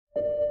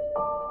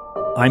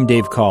I'm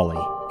Dave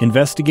Cawley,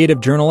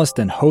 investigative journalist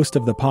and host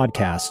of the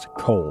podcast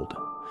Cold.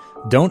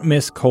 Don't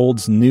miss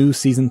Cold's new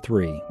Season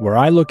 3, where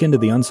I look into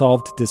the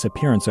unsolved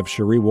disappearance of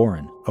Sheree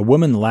Warren, a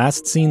woman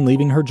last seen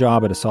leaving her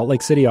job at a Salt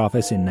Lake City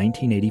office in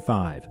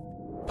 1985.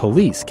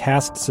 Police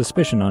cast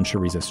suspicion on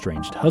Sheree's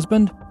estranged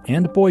husband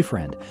and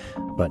boyfriend,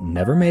 but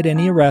never made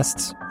any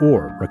arrests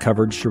or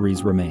recovered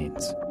Sheree's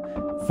remains.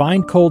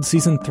 Find Cold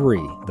Season 3,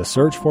 The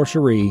Search for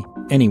Sheree,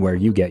 anywhere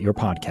you get your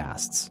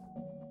podcasts.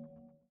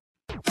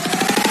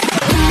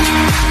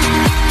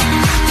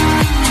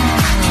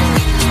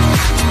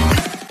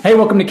 Hey,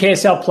 welcome to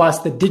KSL Plus,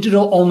 the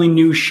digital-only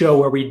news show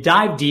where we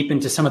dive deep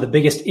into some of the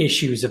biggest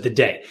issues of the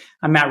day.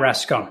 I'm Matt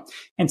Rascone,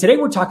 and today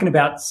we're talking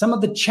about some of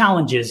the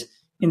challenges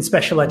in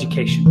special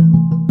education.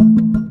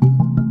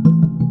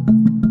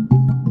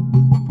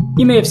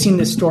 You may have seen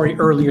this story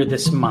earlier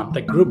this month.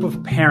 A group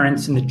of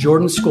parents in the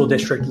Jordan School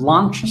District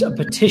launched a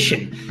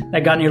petition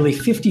that got nearly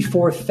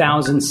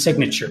 54,000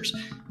 signatures.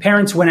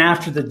 Parents went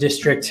after the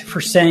district for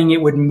saying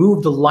it would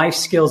move the life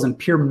skills and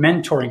peer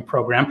mentoring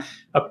program,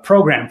 a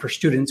program for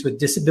students with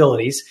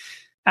disabilities,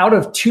 out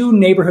of two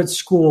neighborhood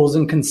schools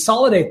and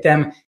consolidate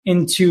them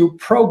into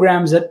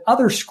programs at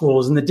other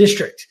schools in the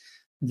district.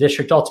 The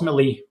district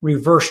ultimately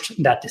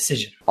reversed that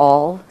decision.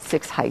 All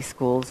 6 high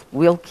schools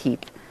will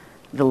keep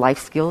the life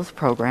skills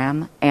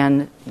program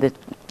and the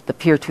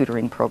peer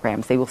tutoring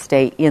programs. They will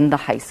stay in the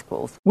high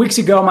schools. Weeks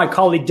ago, my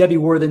colleague Debbie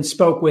Worthen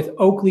spoke with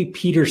Oakley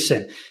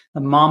Peterson,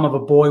 the mom of a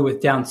boy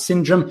with Down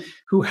syndrome,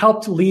 who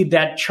helped lead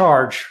that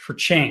charge for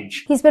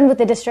change. He's been with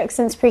the district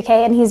since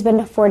pre-K, and he's been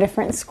to 4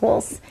 different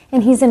schools,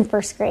 and he's in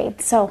first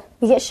grade. So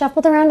we get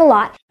shuffled around a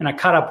lot. And I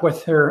caught up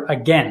with her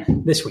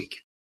again this week.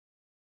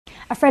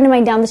 A friend of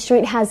mine down the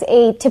street has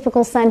a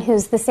typical son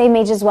who's the same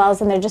age as Wells,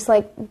 and they're just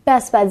like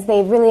best buds.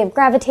 They really have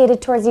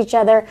gravitated towards each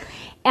other.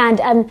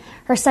 And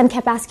her son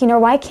kept asking her,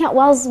 why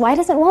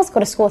doesn't Wells go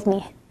to school with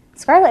me?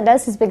 Scarlett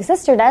does, his big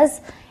sister does.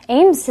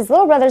 Ames, his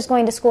little brother's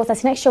going to school with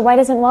us next year. Why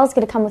doesn't Wells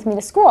get to come with me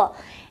to school?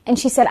 And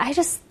she said,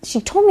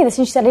 she told me this,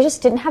 and she said, I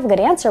just didn't have a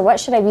good answer. What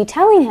should I be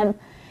telling him?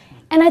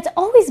 And it's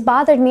always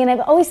bothered me, and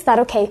I've always thought,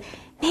 okay,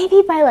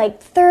 maybe by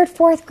like 3rd,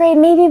 4th grade,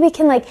 maybe we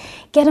can like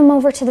get him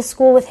over to the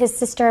school with his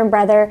sister and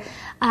brother.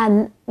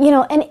 And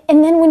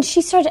then when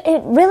she started,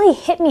 it really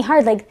hit me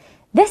hard. Like,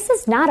 this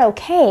is not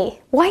okay.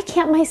 Why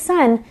can't my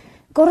son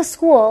go to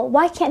school?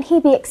 Why can't he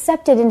be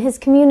accepted in his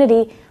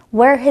community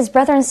where his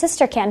brother and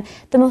sister can?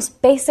 The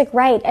most basic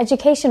right,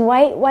 education.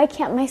 Why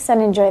can't my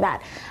son enjoy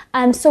that?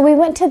 So we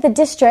went to the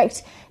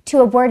district to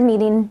a board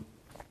meeting,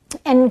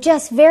 and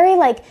just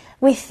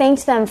we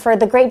thanked them for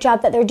the great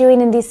job that they're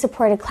doing in these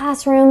supported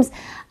classrooms,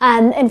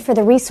 and for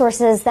the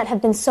resources that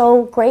have been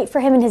so great for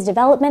him in his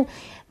development.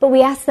 But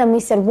we asked them, we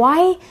said,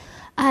 why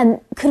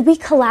could we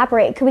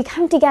collaborate? Could we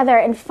come together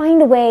and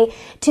find a way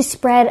to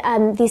spread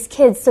these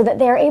kids so that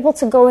they're able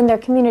to go in their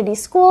community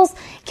schools?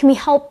 Can we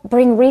help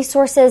bring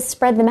resources,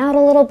 spread them out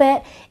a little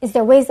bit? Is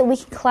there ways that we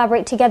can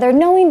collaborate together,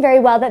 knowing very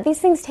well that these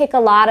things take a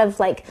lot of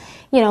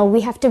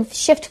we have to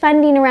shift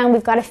funding around.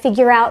 We've got to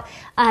figure out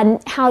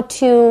how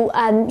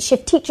to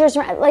shift teachers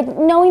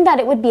around, knowing that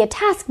it would be a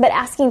task, but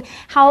asking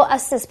how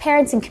us as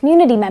parents and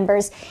community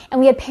members, and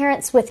we had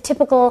parents with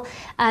typical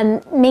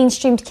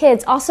mainstreamed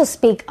kids also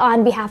speak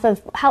on behalf of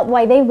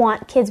why they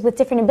want kids with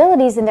different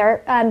abilities in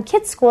their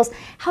kids' schools.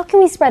 How can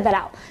we spread that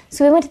out?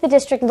 So we went to the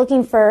district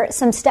looking for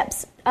some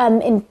steps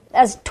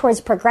towards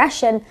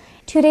progression.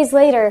 2 days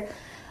later,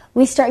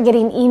 we start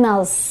getting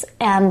emails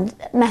and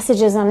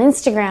messages on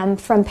Instagram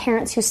from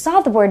parents who saw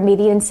the board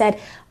meeting and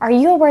said, are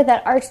you aware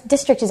that our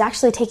district is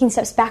actually taking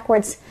steps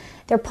backwards?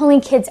 They're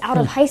pulling kids out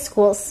of high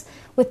schools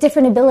with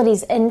different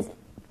abilities and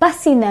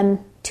busing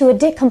them to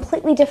a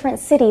completely different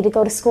city to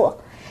go to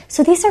school.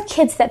 So these are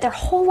kids that their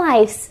whole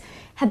lives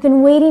have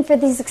been waiting for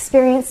this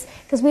experience,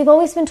 because we've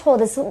always been told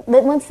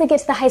that once they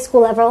get to the high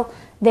school level,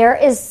 there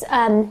is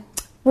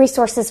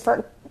resources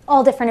for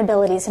all different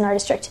abilities in our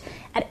district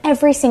at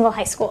every single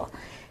high school.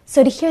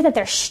 So to hear that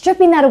they're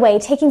stripping that away,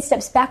 taking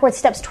steps backwards,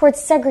 steps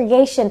towards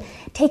segregation,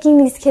 taking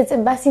these kids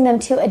and busing them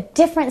to a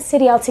different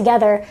city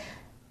altogether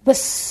was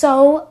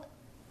so,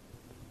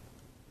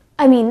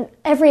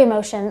 every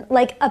emotion,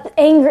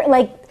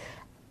 anger,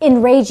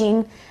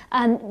 enraging,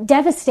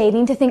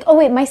 devastating to think, oh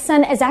wait, my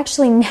son is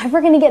actually never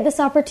going to get this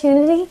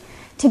opportunity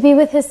to be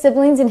with his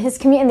siblings and his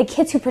community and the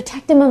kids who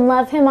protect him and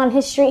love him on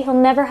his street. He'll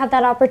never have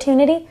that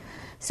opportunity.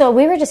 So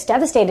we were just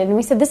devastated, and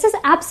we said, this is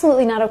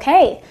absolutely not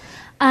okay.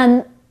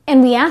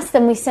 And we asked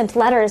them, we sent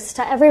letters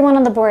to everyone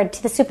on the board,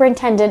 to the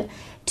superintendent,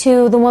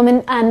 to the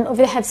woman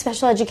over the head of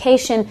special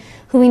education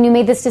who we knew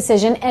made this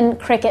decision, and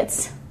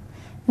crickets.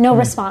 No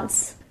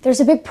response. There's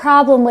a big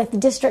problem with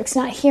districts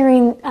not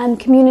hearing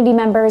community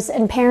members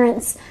and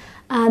parents,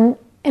 and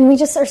we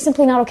just are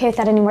simply not okay with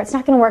that anymore. It's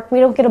not going to work. We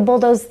don't get to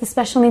bulldoze the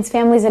special needs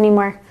families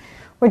anymore.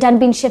 We're done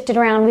being shifted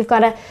around. We've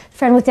got a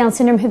friend with Down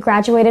syndrome who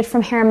graduated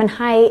from Harriman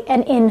High,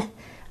 and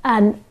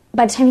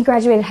by the time he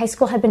graduated high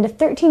school, had been to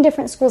 13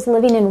 different schools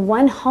living in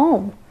one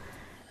home.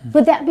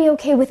 Would that be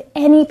okay with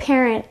any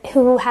parent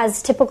who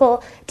has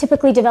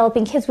typically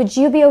developing kids? Would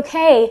you be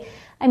okay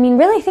I mean,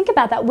 really think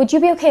about that. Would you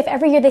be okay if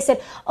every year they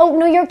said, oh,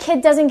 no, your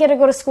kid doesn't get to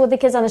go to school with the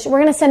kids on the street. We're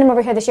going to send him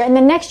over here this year. And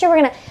then next year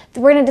we're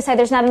going to decide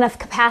there's not enough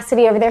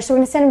capacity over there, so we're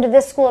going to send him to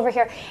this school over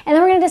here. And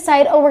then we're going to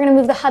decide, oh, we're going to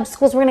move the hub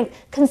schools. We're going to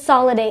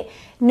consolidate.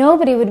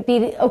 Nobody would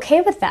be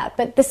okay with that.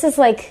 But this is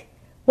like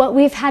what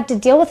we've had to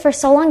deal with for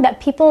so long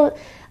that people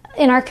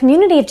in our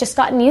community have just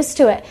gotten used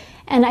to it.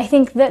 And I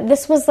think that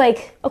this was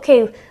like,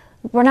 okay,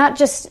 we're not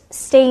just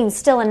staying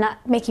still and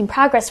not making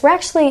progress. We're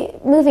actually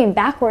moving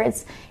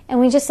backwards. And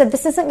we just said,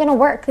 this isn't going to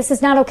work. This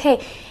is not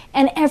okay.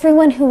 And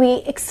everyone who we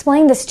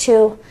explained this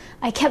to,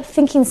 I kept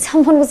thinking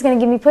someone was going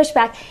to give me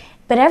pushback.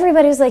 But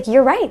everybody was like,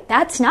 you're right.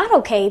 That's not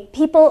okay.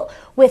 People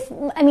with,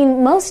 I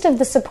mean, most of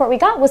the support we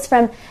got was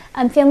from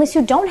families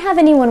who don't have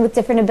anyone with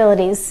different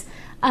abilities.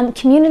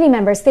 Community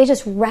members, they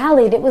just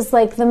rallied. It was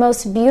like the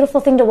most beautiful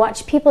thing to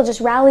watch. People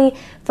just rally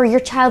for your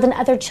child and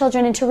other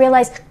children, and to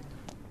realize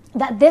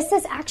that this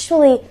is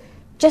actually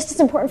just as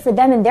important for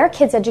them and their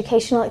kids'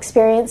 educational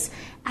experience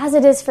as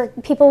it is for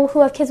people who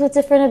have kids with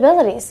different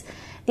abilities.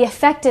 The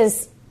effect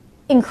is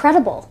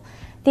incredible.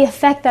 The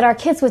effect that our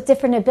kids with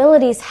different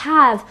abilities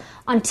have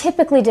on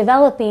typically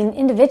developing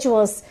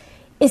individuals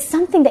is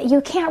something that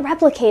you can't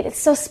replicate. It's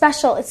so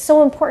special. It's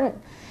so important.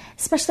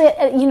 Especially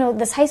at,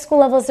 this high school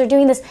levels, they're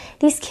doing this.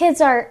 These kids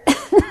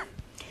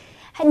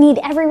need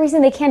every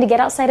reason they can to get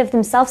outside of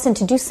themselves and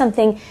to do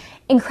something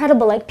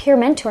incredible like peer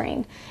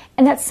mentoring.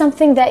 And that's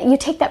something that you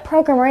take that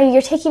program away,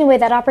 you're taking away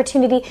that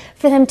opportunity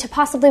for them to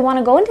possibly want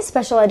to go into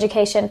special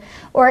education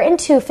or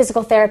into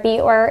physical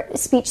therapy or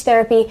speech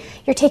therapy.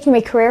 You're taking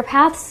away career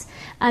paths.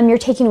 You're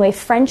taking away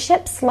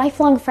friendships,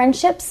 lifelong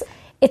friendships.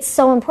 It's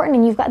so important.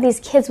 And you've got these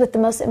kids with the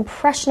most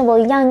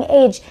impressionable young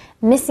age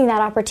missing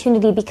that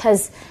opportunity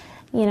because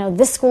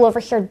this school over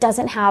here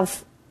doesn't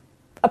have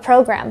a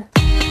program.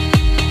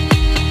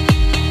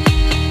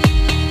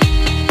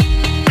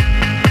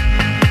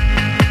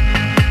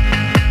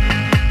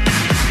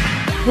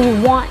 We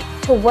want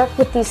to work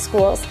with these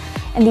schools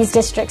and these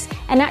districts.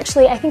 And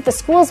actually, I think the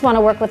schools want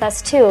to work with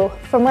us too.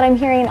 From what I'm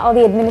hearing, all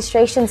the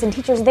administrations and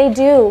teachers, they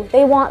do.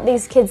 They want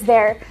these kids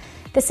there.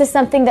 This is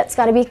something that's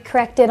got to be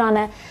corrected on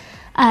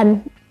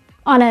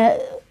a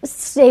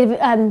state,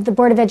 the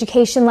Board of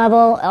Education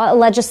level,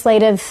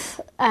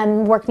 legislative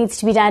work needs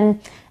to be done,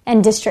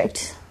 and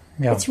district.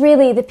 Yeah. It's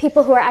really the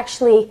people who are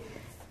actually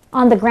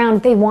on the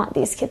ground, they want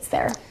these kids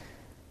there.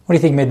 What do you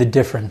think made the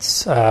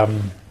difference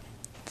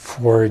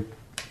for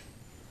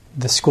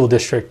the school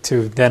district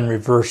to then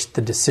reverse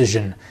the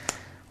decision?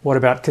 What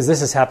about, because this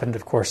has happened,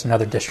 of course, in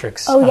other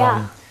districts. Oh,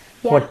 yeah.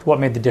 What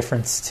made the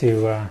difference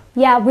to...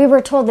 Yeah, we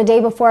were told the day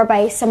before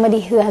by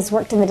somebody who has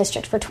worked in the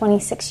district for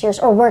 26 years,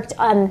 or worked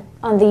on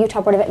the Utah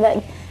Board of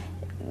Ed,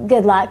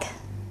 good luck.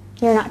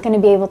 You're not going to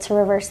be able to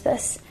reverse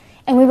this.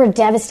 And we were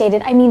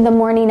devastated. I mean, the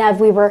morning of,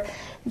 we were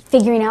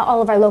figuring out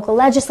all of our local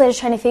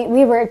legislators,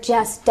 we were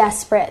just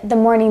desperate the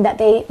morning that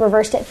they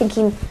reversed it,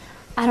 thinking,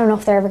 I don't know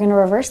if they're ever going to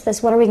reverse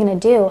this. What are we going to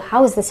do?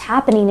 How is this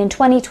happening in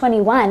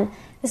 2021?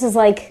 This is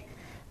like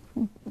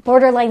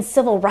borderline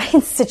civil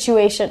rights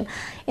situation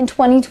in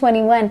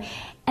 2021.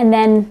 And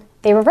then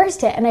they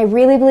reversed it. And I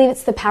really believe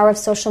it's the power of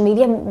social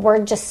media.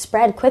 Word just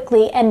spread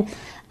quickly. And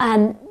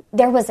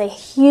there was a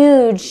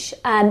huge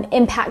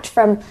impact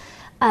from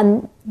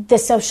the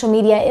social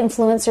media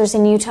influencers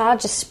in Utah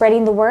just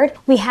spreading the word.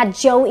 We had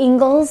Joe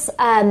Ingles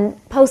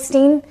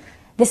posting,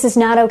 "This is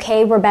not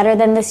okay. We're better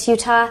than this,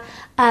 Utah."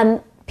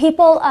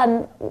 People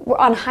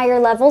on higher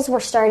levels were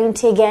starting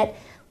to get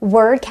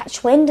word,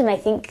 catch wind, and I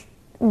think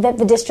that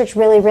the district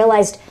really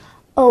realized,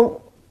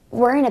 oh,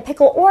 we're in a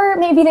pickle. Or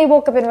maybe they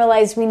woke up and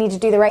realized we need to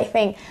do the right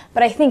thing.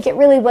 But I think it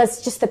really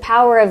was just the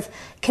power of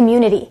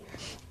community.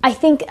 I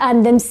think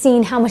them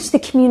seeing how much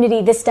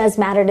this does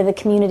matter to the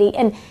community,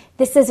 and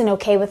this isn't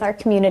okay with our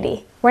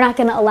community. We're not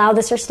going to allow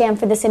this or stand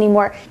for this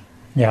anymore.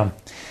 Yeah.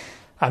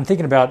 I'm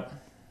thinking about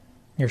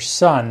your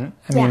son.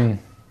 I mean...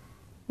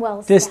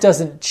 Well, this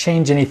doesn't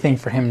change anything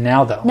for him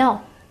now, though.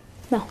 No.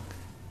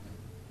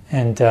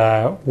 And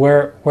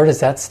where does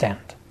that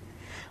stand?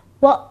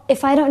 Well,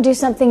 if I don't do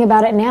something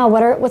about it now,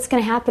 what's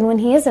going to happen when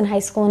he is in high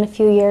school in a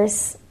few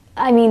years?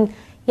 I mean,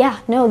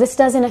 this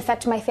doesn't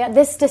affect my family.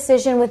 This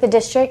decision with the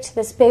district,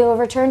 this big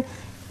overturn,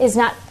 is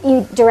not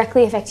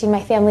directly affecting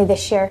my family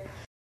this year.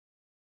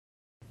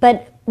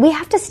 But we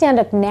have to stand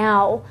up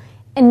now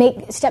and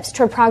make steps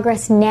toward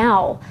progress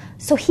now,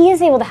 so he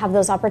is able to have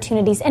those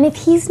opportunities. And if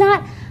he's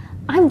not,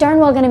 I'm darn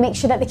well going to make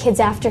sure that the kids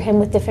after him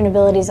with different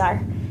abilities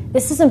are.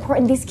 This is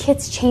important. These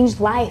kids change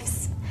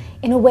lives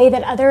in a way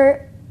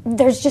that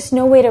there's just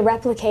no way to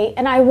replicate.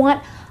 And I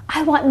want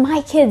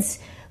my kids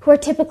who are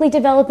typically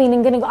developing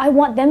and I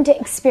want them to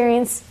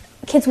experience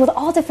kids with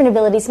all different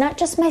abilities, not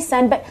just my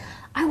son, but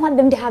I want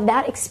them to have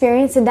that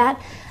experience and that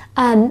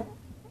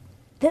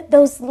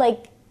those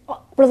like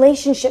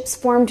relationships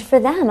formed for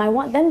them. I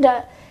want them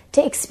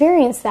to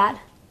experience that.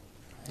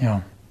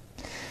 Yeah.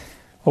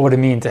 What would it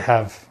mean to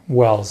have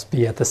Wells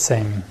be at the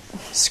same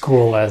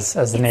school as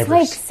the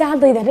neighbors?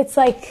 Sadly, that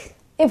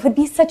it would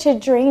be such a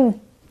dream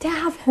to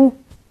have him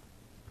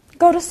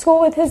go to school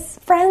with his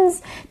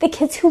friends, the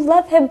kids who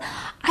love him.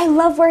 I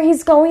love where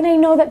he's going. I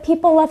know that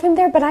people love him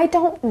there, but I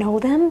don't know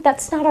them.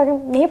 That's not our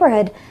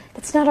neighborhood.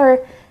 That's not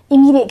our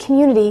immediate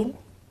community.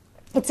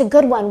 It's a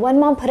good one. One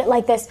mom put it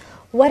like this: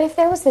 what if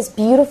there was this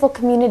beautiful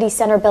community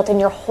center built and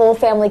your whole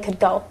family could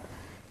go,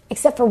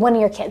 except for one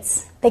of your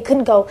kids? They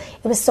couldn't go.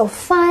 It was so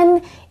fun.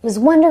 It was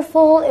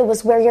wonderful. It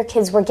was where your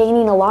kids were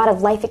gaining a lot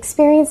of life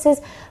experiences,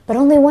 but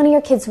only one of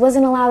your kids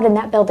wasn't allowed in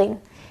that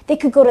building. They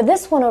could go to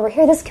this one over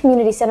here, this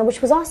community center,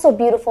 which was also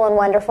beautiful and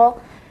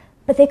wonderful,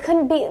 but they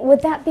couldn't be.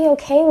 Would that be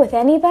okay with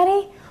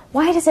anybody?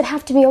 Why does it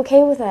have to be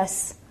okay with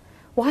us?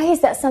 Why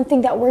is that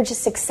something that we're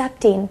just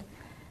accepting?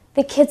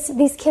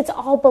 These kids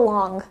all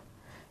belong.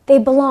 They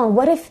belong.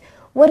 What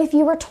if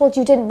you were told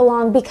you didn't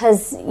belong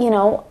because,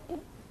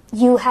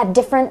 you had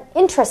different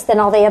interests than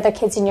all the other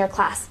kids in your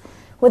class?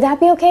 Would that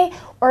be okay?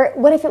 Or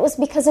what if it was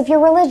because of your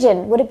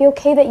religion? Would it be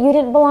okay that you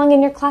didn't belong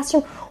in your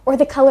classroom, or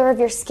the color of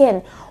your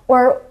skin,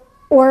 or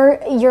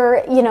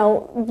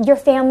your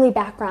family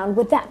background?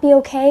 Would that be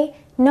okay?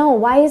 No.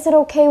 Why is it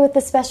okay with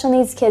the special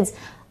needs kids?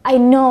 I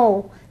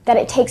know that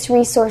it takes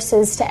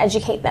resources to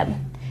educate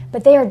them,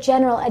 but they are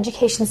general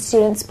education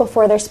students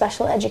before they're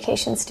special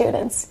education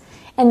students.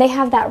 And they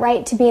have that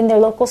right to be in their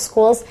local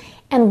schools.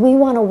 And we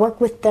want to work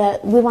with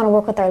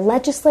our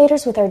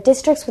legislators, with our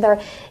districts, with our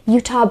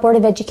Utah Board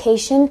of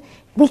Education.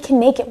 We can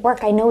make it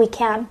work. I know we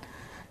can.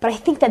 But I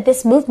think that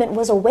this movement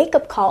was a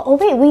wake-up call. Oh,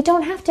 wait, we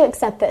don't have to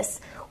accept this.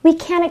 We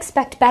can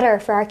expect better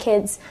for our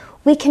kids.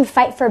 We can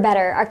fight for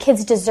better. Our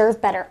kids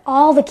deserve better.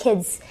 All the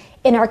kids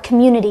in our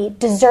community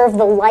deserve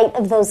the light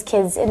of those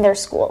kids in their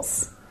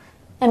schools.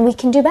 And we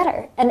can do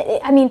better.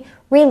 And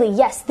really,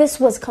 yes, this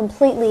was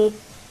completely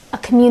a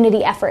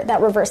community effort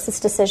that reversed this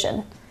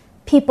decision.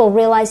 People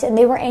realized it, and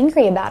they were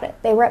angry about it.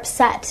 They were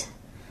upset.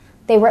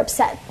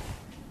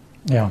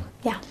 Yeah.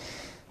 Yeah.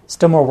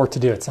 Still more work to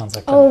do, it sounds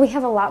like. Oh, we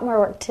have a lot more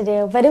work to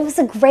do. But it was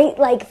a great,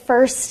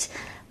 first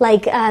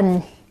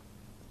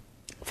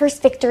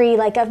victory.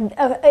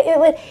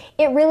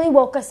 It really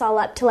woke us all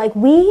up to,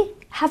 we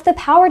have the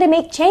power to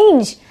make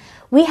change.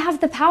 We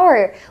have the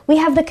power. We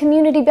have the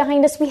community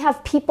behind us. We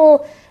have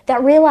people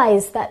that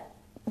realize that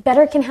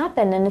better can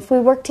happen. And if we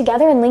work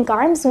together and link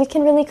arms, we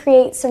can really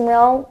create some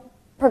real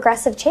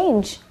progressive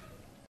change.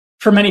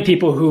 For many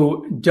people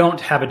who don't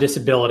have a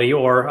disability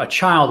or a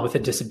child with a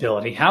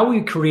disability, how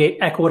we create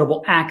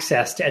equitable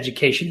access to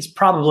education is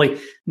probably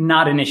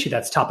not an issue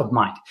that's top of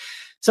mind.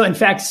 So in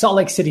fact, Salt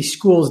Lake City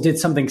Schools did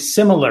something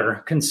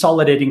similar,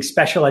 consolidating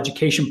special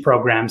education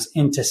programs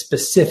into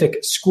specific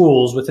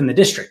schools within the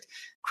district,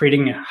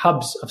 creating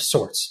hubs of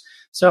sorts.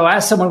 So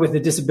as someone with a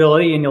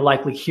disability, and you'll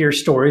likely hear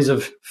stories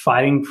of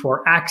fighting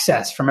for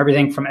access from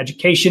everything from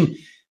education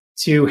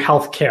to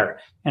healthcare,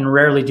 and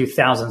rarely do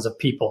thousands of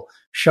people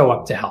show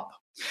up to help.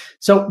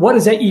 So what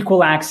does that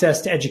equal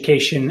access to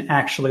education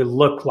actually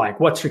look like?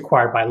 What's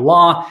required by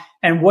law?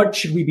 And what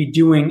should we be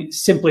doing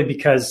simply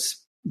because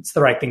it's the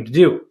right thing to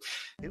do?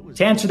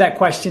 To answer that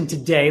question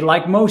today,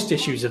 like most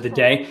issues of the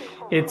day,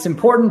 it's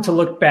important to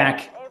look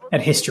back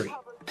at history.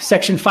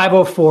 Section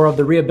 504 of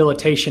the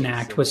Rehabilitation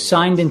Act was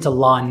signed into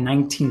law in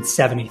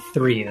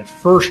 1973, the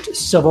first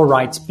civil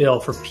rights bill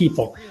for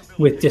people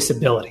with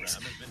disabilities.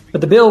 But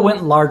the bill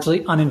went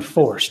largely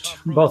unenforced.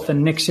 Both the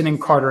Nixon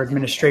and Carter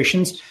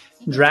administrations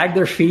dragged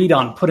their feet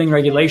on putting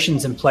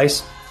regulations in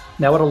place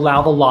that would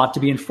allow the law to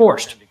be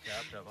enforced.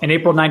 In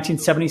April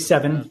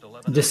 1977,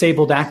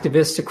 disabled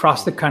activists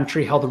across the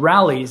country held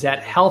rallies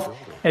at health,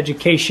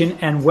 education,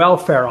 and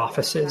welfare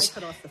offices.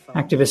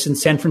 Activists in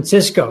San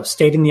Francisco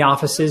stayed in the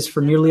offices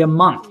for nearly a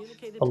month,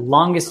 the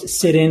longest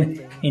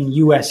sit-in in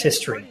U.S.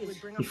 history,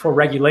 before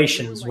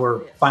regulations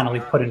were finally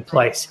put in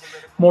place.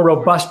 More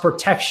robust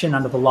protection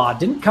under the law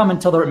didn't come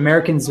until the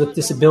Americans with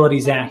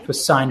Disabilities Act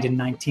was signed in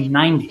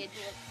 1990. You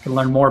can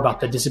learn more about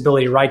the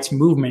disability rights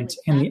movement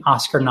in the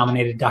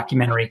Oscar-nominated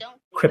documentary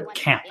Crip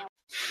Camp.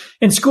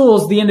 In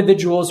schools, the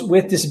Individuals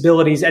with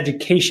Disabilities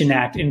Education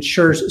Act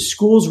ensures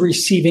schools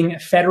receiving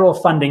federal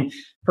funding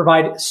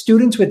provide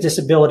students with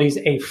disabilities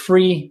a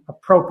free,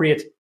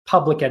 appropriate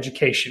public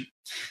education.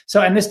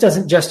 And this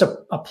doesn't just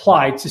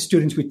apply to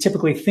students we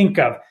typically think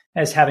of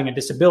as having a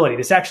disability.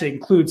 This actually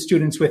includes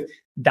students with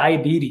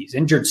diabetes,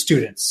 injured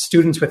students,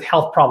 students with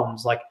health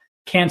problems like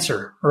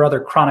cancer or other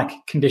chronic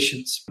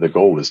conditions. The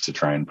goal is to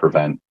try and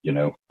prevent,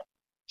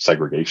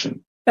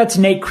 segregation. That's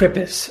Nate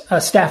Krippis, a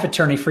staff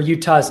attorney for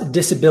Utah's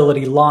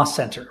Disability Law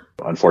Center.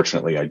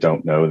 Unfortunately, I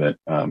don't know that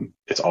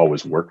it's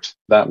always worked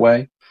that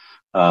way.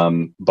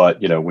 But,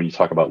 when you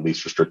talk about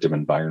least restrictive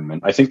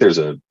environment, I think there's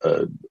a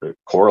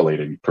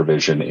correlating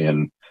provision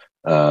in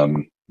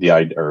the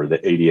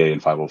ADA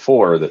and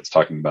 504 that's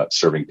talking about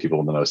serving people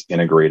in the most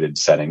integrated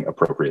setting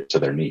appropriate to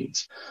their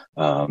needs.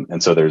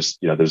 And so there's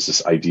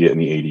this idea in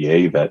the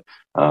ADA that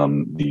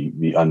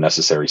the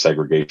unnecessary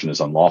segregation is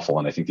unlawful.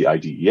 And I think the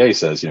IDEA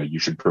says, you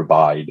should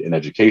provide an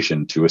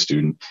education to a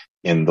student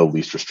in the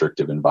least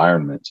restrictive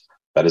environment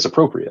that is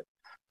appropriate.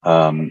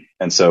 And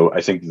so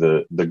I think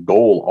the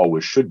goal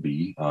always should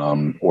be,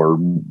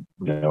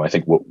 I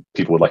think what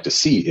people would like to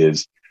see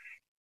is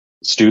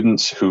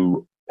students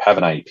who have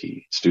an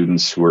IEP,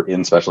 students who are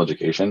in special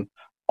education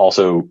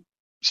also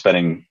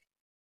spending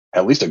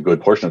at least a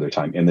good portion of their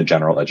time in the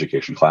general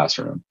education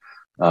classroom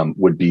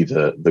would be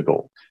the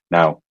goal.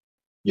 Now,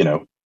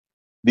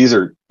 these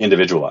are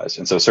individualized.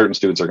 And so certain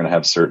students are going to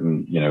have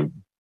certain,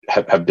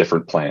 have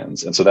different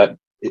plans. And so that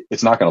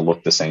it's not going to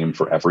look the same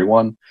for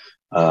everyone.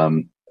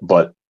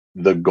 But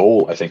the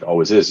goal, I think,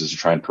 always is to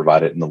try and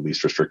provide it in the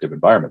least restrictive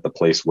environment, the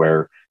place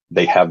where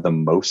they have the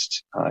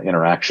most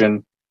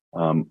interaction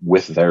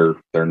with their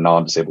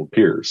non-disabled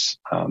peers.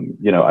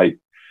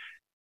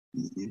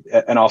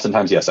 And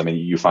oftentimes, yes, I mean,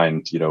 you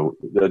find,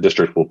 the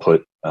district will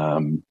put,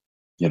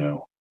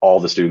 all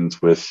the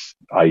students with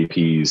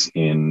IEPs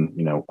in,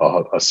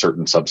 a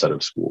certain subset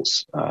of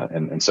schools.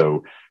 And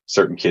so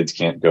certain kids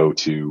can't go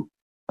to,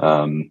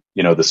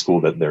 the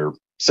school that their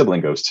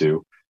sibling goes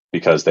to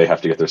because they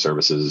have to get their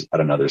services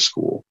at another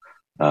school.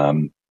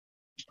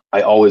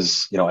 I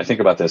always, I think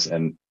about this,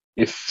 and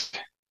if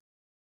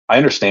I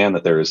understand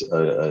that there is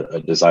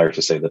a desire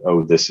to say that,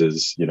 oh, this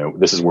is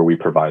where we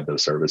provide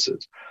those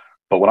services.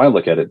 But when I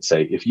look at it,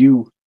 say, if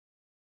you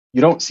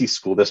don't see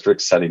school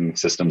districts setting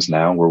systems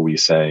now where we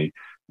say,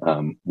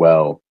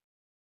 well,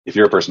 if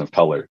you're a person of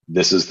color,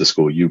 this is the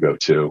school you go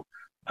to.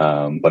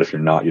 But if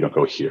you're not, you don't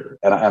go here.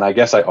 And I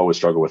guess I always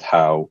struggle with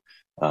how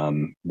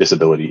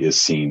disability is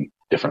seen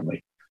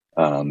differently.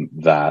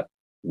 That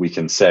we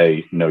can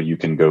say, no, you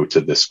can go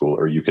to this school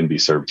or you can be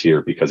served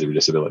here because of your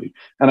disability.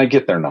 And I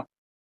get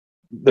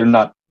they're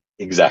not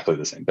exactly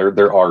the same.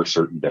 There are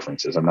certain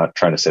differences. I'm not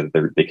trying to say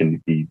that they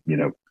can be,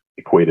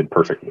 equated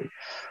perfectly.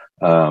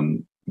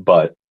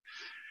 But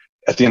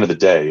at the end of the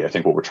day, I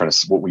think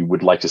what we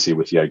would like to see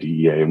with the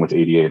IDEA and with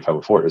ADA and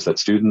 504 is that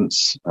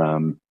students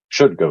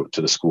should go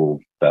to the school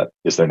that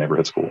is their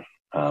neighborhood school.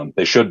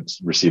 They should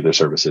receive their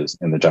services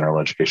in the general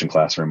education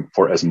classroom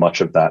for as much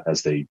of that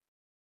as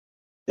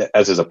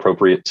is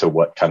appropriate to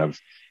what kind of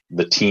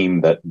the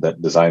team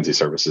that designs these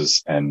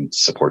services and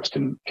supports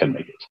can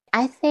make it.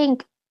 I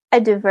think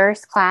a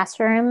diverse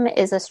classroom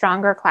is a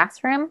stronger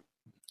classroom.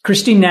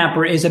 Christine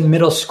Napper is a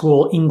middle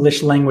school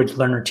English language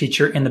learner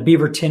teacher in the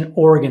Beaverton,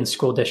 Oregon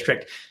School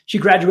District. She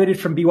graduated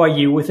from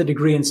BYU with a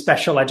degree in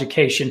special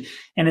education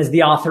and is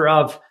the author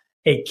of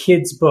a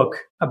kid's book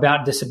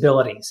about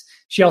disabilities.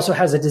 She also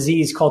has a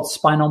disease called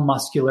spinal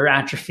muscular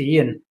atrophy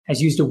and has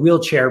used a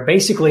wheelchair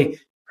basically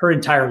her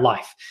entire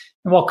life.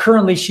 And while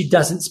currently she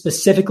doesn't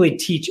specifically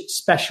teach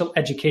special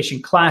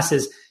education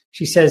classes,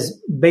 she says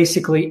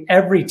basically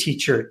every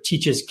teacher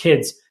teaches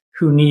kids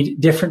who need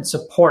different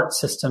support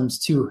systems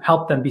to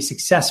help them be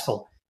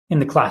successful in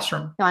the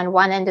classroom. On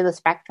one end of the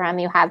spectrum,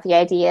 you have the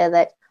idea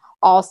that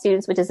all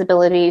students with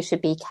disabilities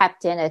should be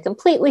kept in a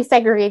completely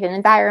segregated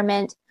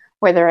environment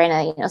where they're in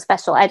a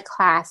special ed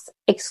class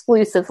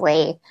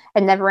exclusively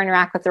and never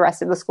interact with the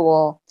rest of the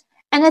school.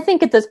 And I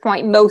think at this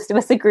point, most of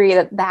us agree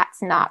that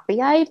that's not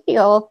the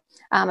ideal.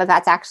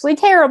 That's actually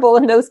terrible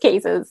in those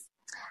cases.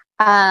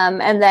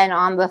 And then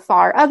on the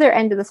far other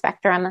end of the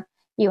spectrum,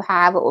 you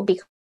have what would be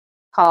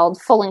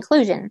called full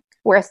inclusion,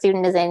 where a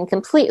student is in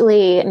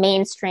completely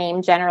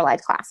mainstream general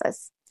ed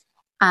classes.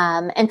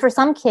 And for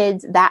some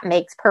kids, that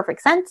makes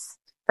perfect sense.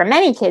 For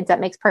many kids, that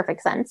makes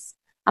perfect sense.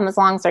 As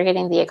long as they're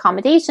getting the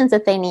accommodations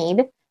that they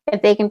need,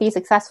 if they can be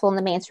successful in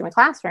the mainstream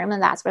classroom,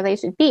 and that's where they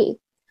should be.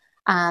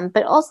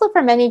 But also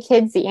for many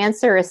kids, the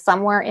answer is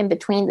somewhere in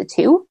between the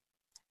two.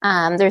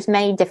 There's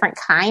many different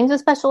kinds of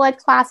special ed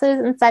classes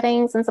and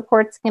settings and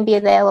supports can be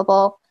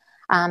available.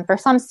 For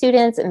some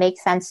students, it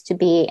makes sense to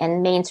be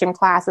in mainstream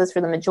classes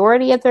for the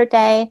majority of their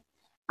day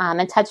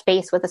and touch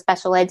base with a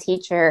special ed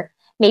teacher,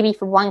 maybe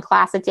for one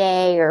class a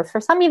day, or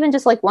for some even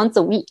just like once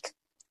a week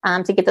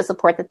to get the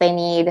support that they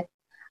need.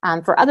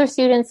 For other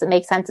students, it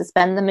makes sense to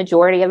spend the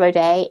majority of their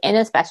day in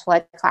a special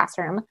ed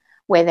classroom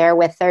where they're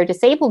with their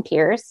disabled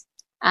peers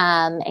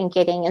and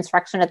getting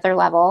instruction at their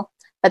level,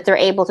 but they're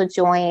able to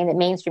join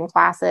mainstream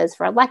classes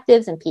for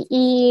electives and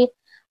PE.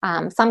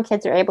 Some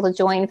kids are able to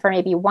join for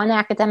maybe one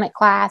academic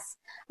class.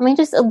 I mean,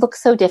 it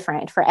looks so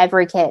different for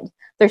every kid.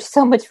 There's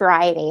so much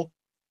variety.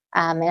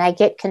 And I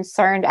get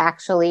concerned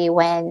actually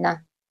when,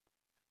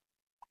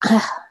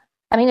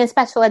 in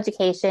special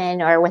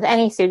education or with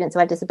any students who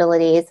have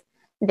disabilities,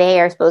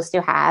 they are supposed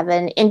to have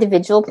an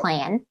individual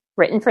plan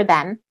written for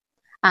them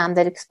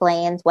that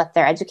explains what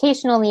their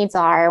educational needs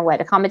are,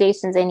 what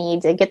accommodations they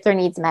need to get their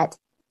needs met.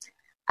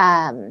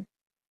 And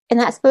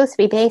that's supposed to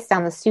be based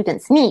on the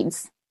student's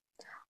needs.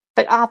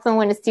 But often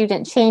when a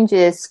student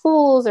changes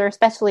schools or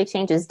especially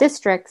changes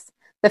districts,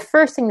 the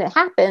first thing that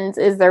happens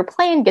is their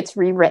plan gets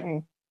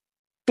rewritten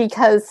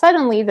because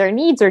suddenly their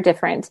needs are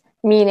different,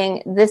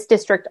 meaning this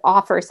district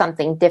offers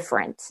something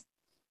different.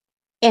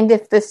 And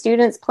if the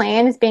student's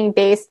plan is being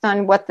based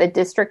on what the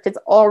district has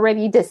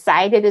already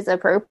decided is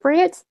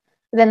appropriate,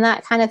 then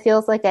that kind of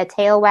feels like a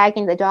tail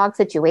wagging the dog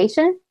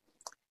situation.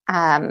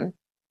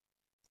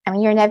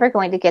 You're never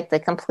going to get the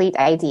complete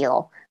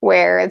ideal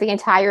where the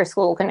entire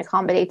school can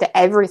accommodate to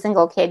every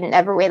single kid in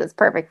every way that's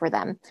perfect for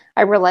them.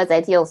 I realize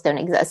ideals don't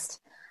exist,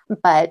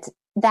 but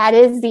that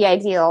is the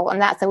ideal,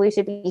 and that's what we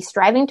should be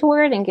striving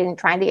toward and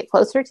trying to get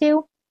closer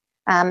to.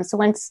 So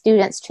when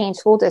students change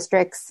school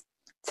districts,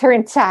 their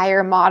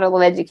entire model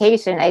of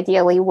education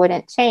ideally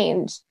wouldn't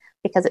change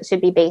because it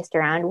should be based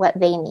around what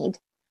they need,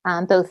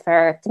 both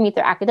to meet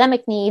their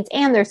academic needs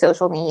and their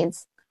social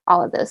needs.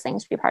 All of those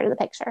things should be part of the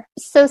picture.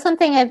 So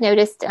something I've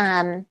noticed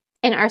in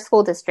our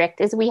school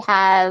district is we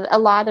have a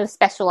lot of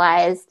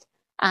specialized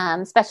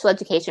special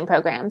education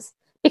programs.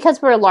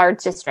 Because we're a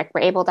large district, we're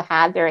able to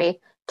have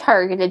very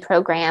targeted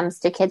programs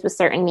to kids with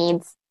certain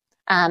needs.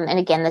 And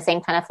again, the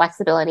same kind of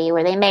flexibility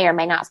where they may or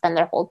may not spend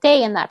their whole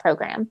day in that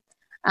program.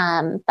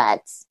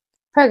 But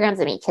programs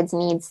that meet kids'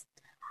 needs.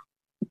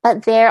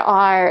 But there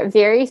are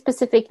very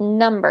specific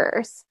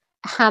numbers,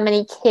 how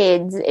many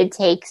kids it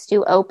takes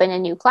to open a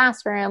new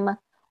classroom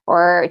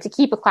or to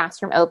keep a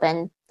classroom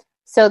open.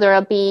 So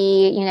there'll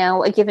be,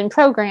 a given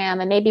program,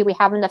 and maybe we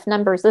have enough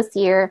numbers this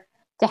year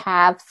to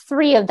have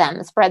 3 of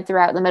them spread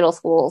throughout the middle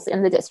schools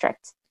in the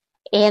district.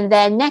 And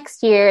then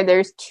next year,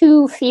 there's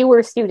 2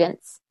 fewer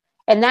students,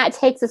 and that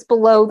takes us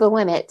below the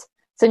limit.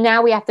 So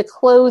now we have to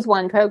close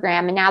one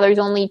program, and now there's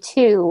only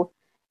 2.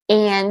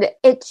 And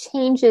it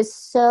changes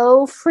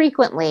so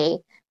frequently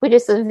with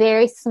just a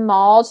very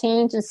small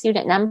change in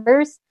student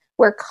numbers.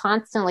 We're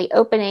constantly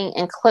opening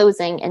and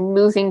closing and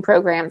moving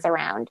programs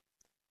around.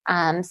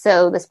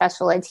 So the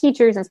special ed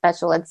teachers and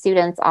special ed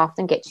students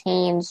often get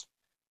changed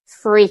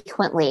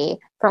frequently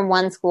from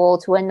one school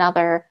to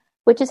another,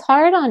 which is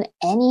hard on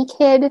any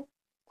kid.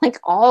 Like,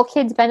 all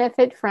kids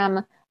benefit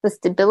from the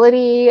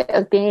stability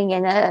of being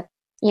in a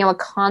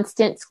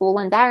constant school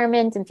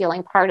environment and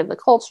feeling part of the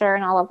culture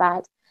and all of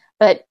that.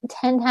 But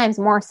 10 times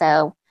more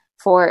so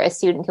for a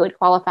student who would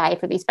qualify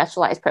for these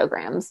specialized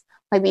programs.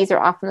 Like, these are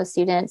often the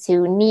students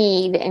who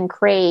need and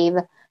crave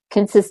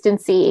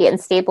consistency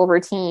and stable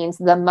routines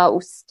the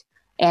most,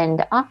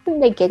 and often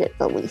they get it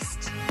the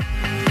least.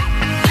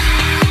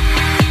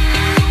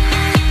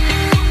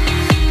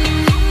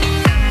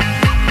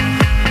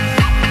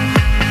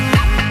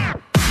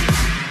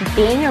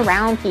 Being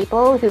around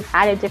people who've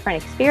had a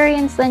different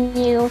experience than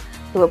you,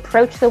 who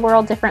approach the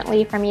world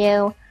differently from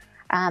you,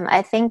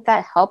 I think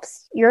that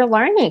helps your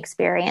learning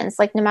experience,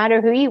 like no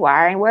matter who you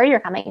are and where you're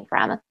coming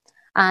from.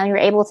 You're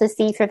able to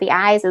see through the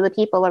eyes of the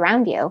people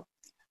around you.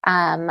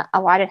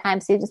 A lot of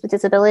times students with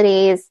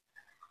disabilities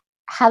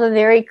have a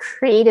very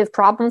creative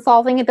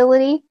problem-solving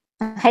ability.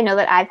 I know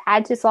that I've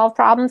had to solve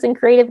problems in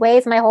creative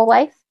ways my whole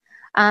life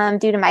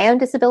due to my own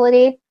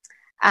disability.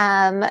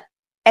 And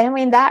I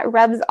mean, that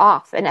rubs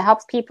off, and it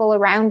helps people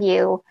around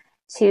you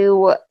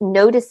to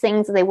notice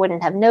things that they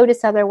wouldn't have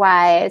noticed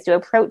otherwise, to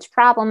approach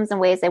problems in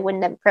ways they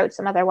wouldn't have approached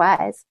them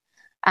otherwise.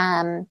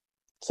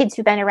 Kids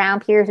who've been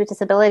around peers with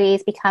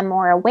disabilities become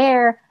more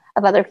aware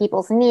of other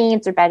people's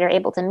needs, or better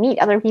able to meet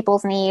other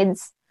people's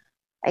needs.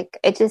 Like,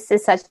 it just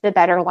is such a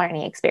better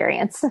learning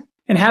experience.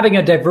 And having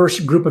a diverse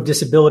group of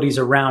disabilities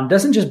around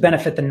doesn't just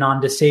benefit the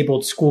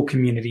non-disabled school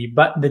community,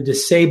 but the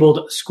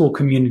disabled school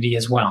community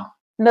as well.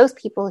 Most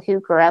people who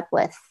grew up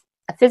with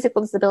a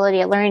physical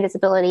disability, a learning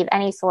disability of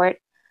any sort,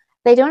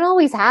 they don't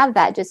always have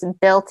that just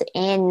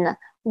built-in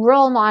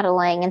role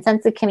modeling and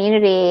sense of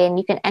community, and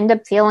you can end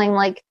up feeling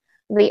like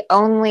the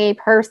only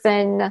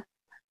person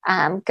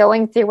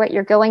going through what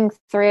you're going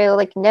through,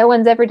 like no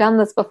one's ever done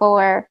this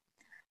before.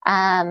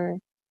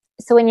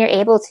 So when you're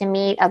able to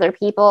meet other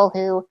people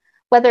who,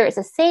 whether it's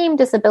the same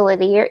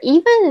disability or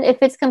even if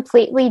it's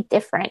completely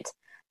different,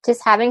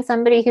 just having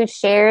somebody who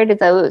shared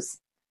those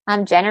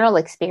general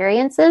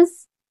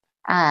experiences,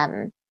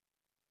 I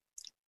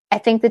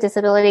think the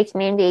disability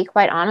community,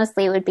 quite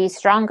honestly, would be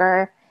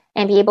stronger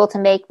and be able to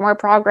make more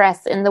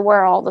progress in the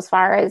world as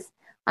far as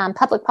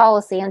public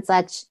policy and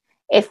such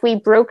if we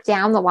broke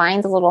down the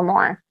lines a little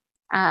more.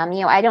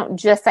 I don't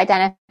just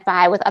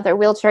identify with other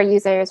wheelchair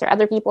users or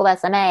other people with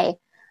SMA,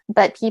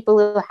 but people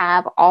who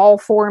have all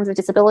forms of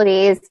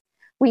disabilities.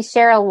 We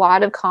share a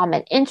lot of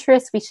common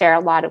interests. We share a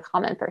lot of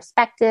common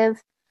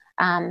perspective.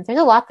 There's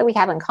a lot that we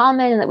have in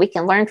common and that we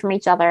can learn from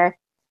each other.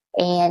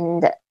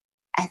 And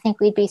I think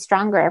we'd be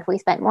stronger if we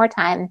spent more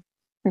time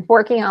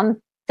working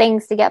on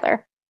things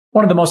together.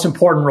 One of the most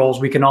important roles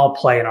we can all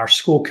play in our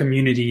school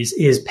communities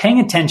is paying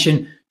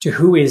attention to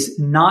who is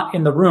not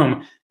in the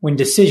room when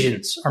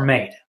decisions are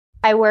made.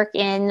 I work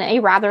in a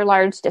rather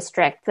large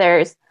district.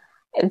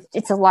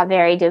 It's a lot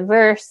very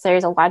diverse.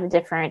 There's a lot of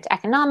different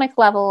economic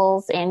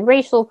levels and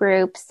racial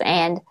groups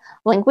and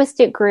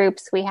linguistic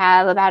groups. We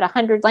have about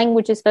 100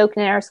 languages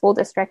spoken in our school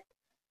district.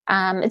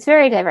 It's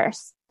very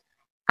diverse.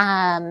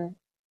 And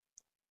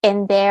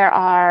there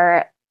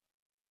are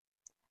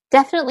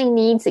definitely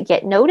needs that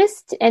get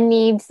noticed and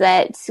needs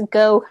that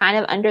go kind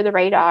of under the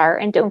radar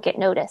and don't get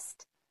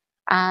noticed.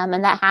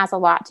 And that has a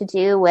lot to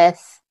do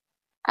with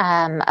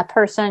a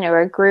person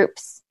or a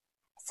group's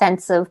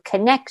sense of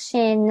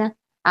connection,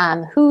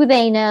 who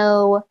they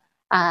know,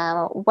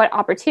 what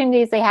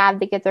opportunities they have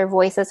to get their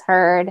voices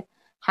heard,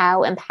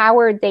 how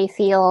empowered they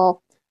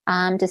feel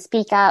to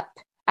speak up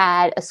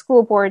at a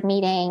school board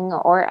meeting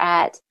or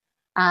at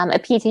a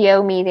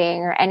PTO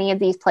meeting or any of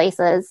these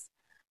places.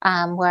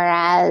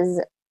 Whereas,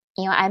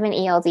 I'm an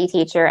ELD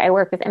teacher. I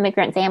work with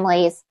immigrant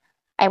families.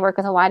 I work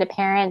with a lot of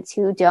parents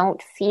who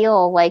don't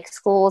feel like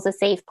school is a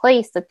safe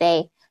place, that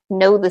they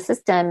know the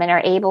system and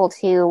are able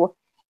to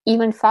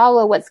even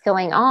follow what's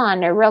going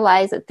on or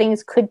realize that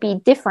things could be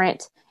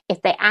different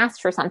if they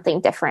asked for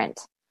something different.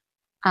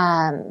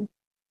 So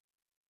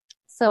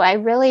I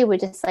really would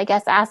just, I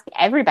guess, ask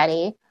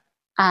everybody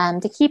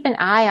to keep an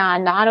eye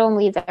on not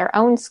only their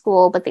own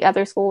school, but the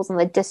other schools in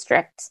the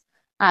district,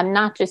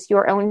 not just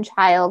your own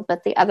child,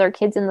 but the other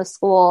kids in the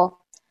school.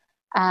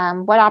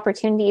 What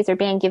opportunities are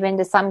being given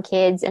to some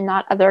kids and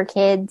not other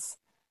kids,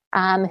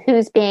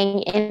 who's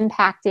being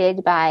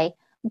impacted by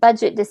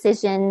budget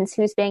decisions,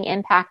 who's being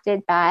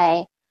impacted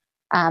by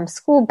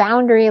school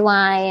boundary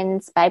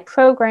lines, by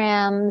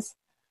programs.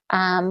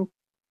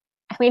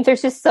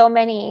 There's just so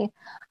many,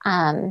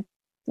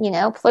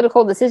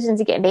 political decisions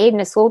that get made in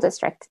a school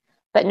district.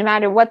 But no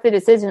matter what the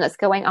decision that's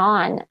going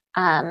on,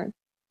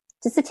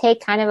 just to take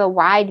kind of a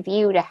wide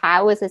view to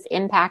how is this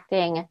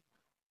impacting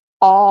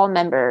all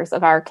members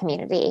of our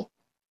community,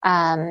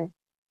 and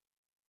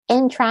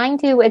trying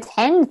to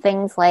attend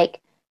things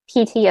like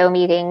PTO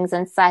meetings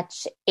and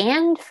such,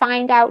 and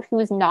find out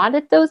who's not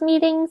at those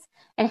meetings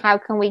and how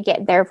can we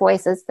get their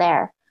voices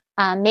there.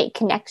 Make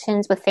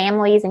connections with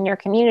families in your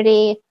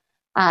community,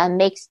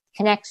 make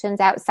connections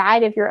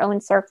outside of your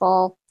own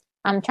circle,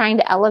 trying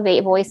to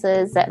elevate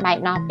voices that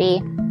might not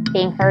be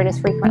being heard as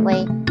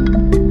frequently.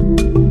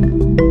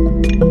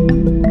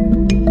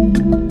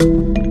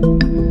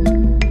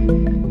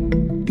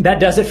 That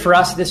does it for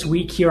us this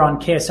week here on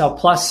KSL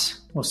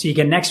Plus. We'll see you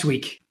again next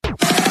week.